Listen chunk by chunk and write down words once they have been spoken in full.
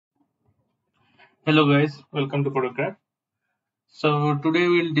Hello guys, welcome to Photograph. So today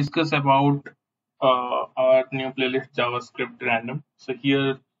we'll discuss about our new playlist JavaScript random. So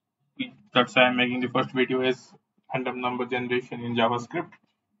here that's why I'm making the first video is random number generation in JavaScript.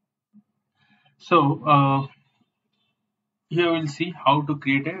 So here we'll see how to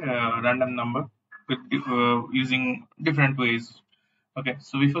create a random number with using different ways. Okay,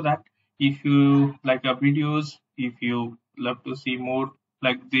 so before that, if you like our videos, if you love to see more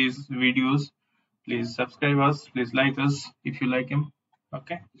like these videos, please subscribe us, please like us if you like him.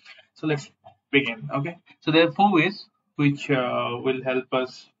 Okay, so let's begin. Okay, so there are four ways which will help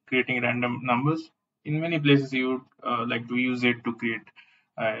us creating random numbers. In many places you would like to use it to create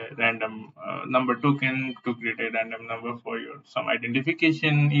a random number token, to create a random number for your some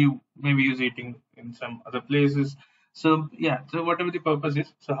identification. You maybe use it in some other places. So yeah, so whatever the purpose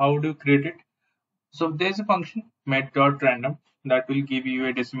is, so how do you create it? So there's a function Math.random that will give you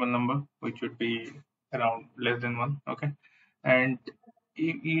a decimal number which would be around less than one. Okay, and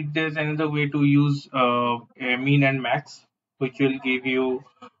there's another way to use a mean and max, which will give you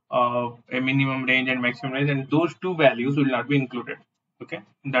a minimum range and maximum range, and those two values will not be included. Okay,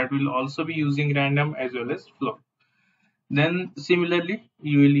 that will also be using random as well as floor. Then similarly,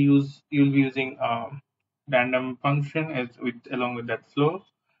 you will be using random function as with along with that floor,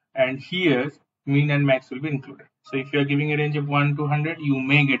 and here mean and max will be included. So if you are giving a range of 1 to 100, you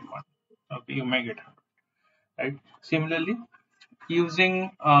may get 1. Okay, you may get 100, right? Similarly,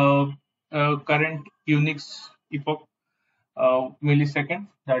 using current Unix epoch millisecond,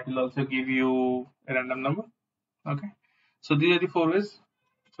 that will also give you a random number. Okay, so these are the four ways.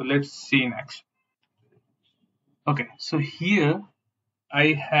 So let's see in action. Okay, so here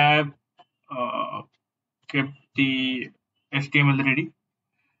I have uh, kept the HTML ready,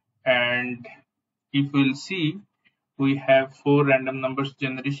 and if we'll see, we have four random numbers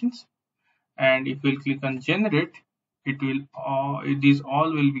generations, and if we'll click on generate, it will these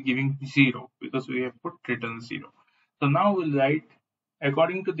all will be giving 0 because we have put return 0. So now we'll write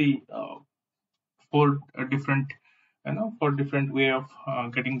according to the four different, four different way of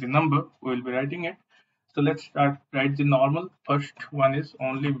getting the number. We'll be writing it. So let's start write the normal. First one is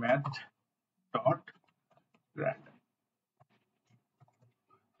only Math.random.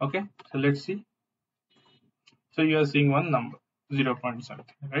 Okay, so let's see. So you are seeing one number, 0 point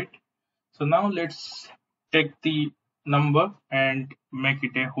something, right? So now let's take the number and make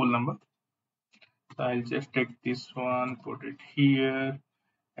it a whole number. So I'll just take this one, put it here,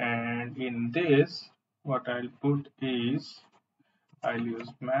 and in this, what I'll put is I'll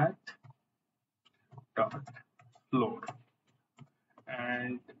use Math.floor,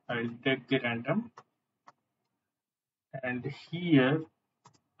 and I'll take the random, and here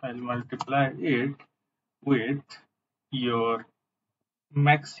I'll multiply it with your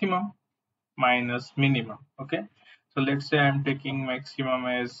maximum minus minimum. Okay, so let's say I'm taking maximum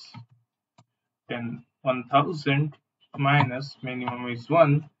as 1000 minus minimum is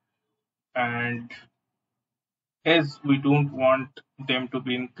 1, and as we don't want them to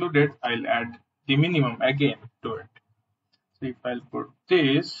be included, I'll add the minimum again to it. So if I'll put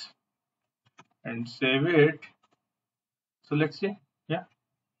this and save it, so let's see, yeah,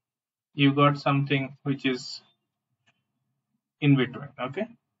 you got something which is in between. Okay,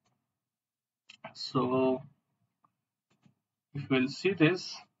 so if we'll see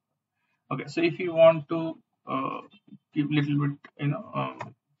this, okay, so if you want to give little bit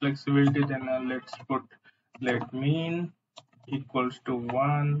flexibility, then let's put let mean equals to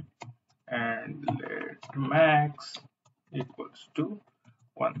 1 and let max equals to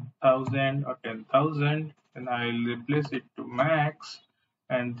 1000 or 10,000, and I'll replace it to max,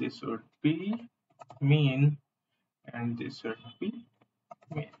 and this would be mean, and this would be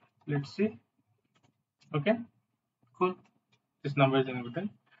mean. Let's see. Okay, cool. This number is in between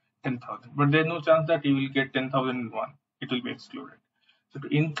 10,000, but there's no chance that you will get 10,001. It will be excluded. So to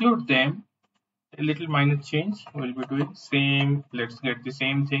include them, a little minor change we'll be doing. Same, let's get the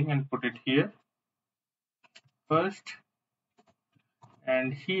same thing and put it here first,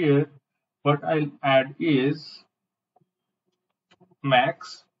 and here what I'll add is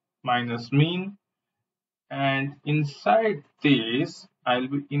max minus mean, and inside this I'll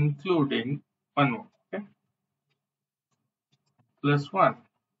be including one more. Okay, plus 1.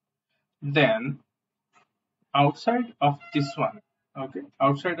 Then outside of this one, okay,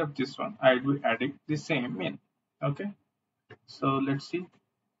 outside of this one I'll be adding the same mean. Okay, so let's see,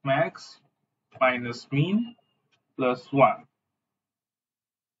 max minus mean plus 1.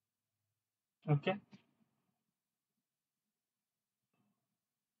 Okay,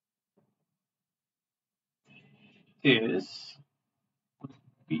 is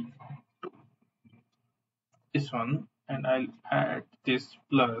be 2. this one and I'll add this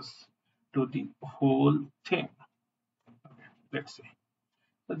plus to the whole thing. Okay, let's see.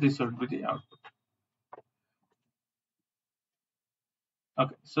 So this would be the output.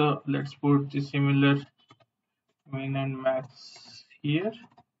 Okay, so let's put the similar min and max here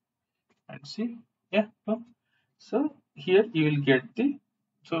and see. Yeah. So here you will get the,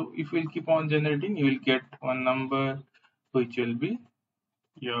 so if you will keep on generating, you will get one number which will be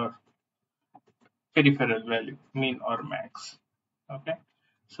your peripheral value, min or max. Okay.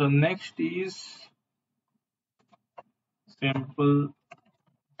 So next is simple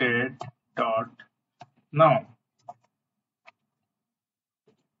date dot now.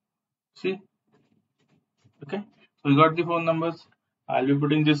 See, okay. So we got the phone numbers. I'll be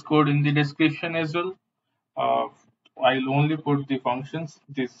putting this code in the description as well. Uh, I'll only put the functions,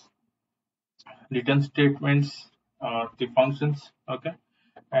 these return statements, the functions, okay,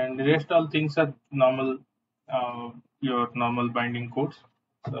 and the rest all things are normal, your normal binding codes.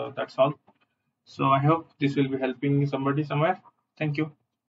 So that's all. So I hope this will be helping somebody somewhere. Thank you.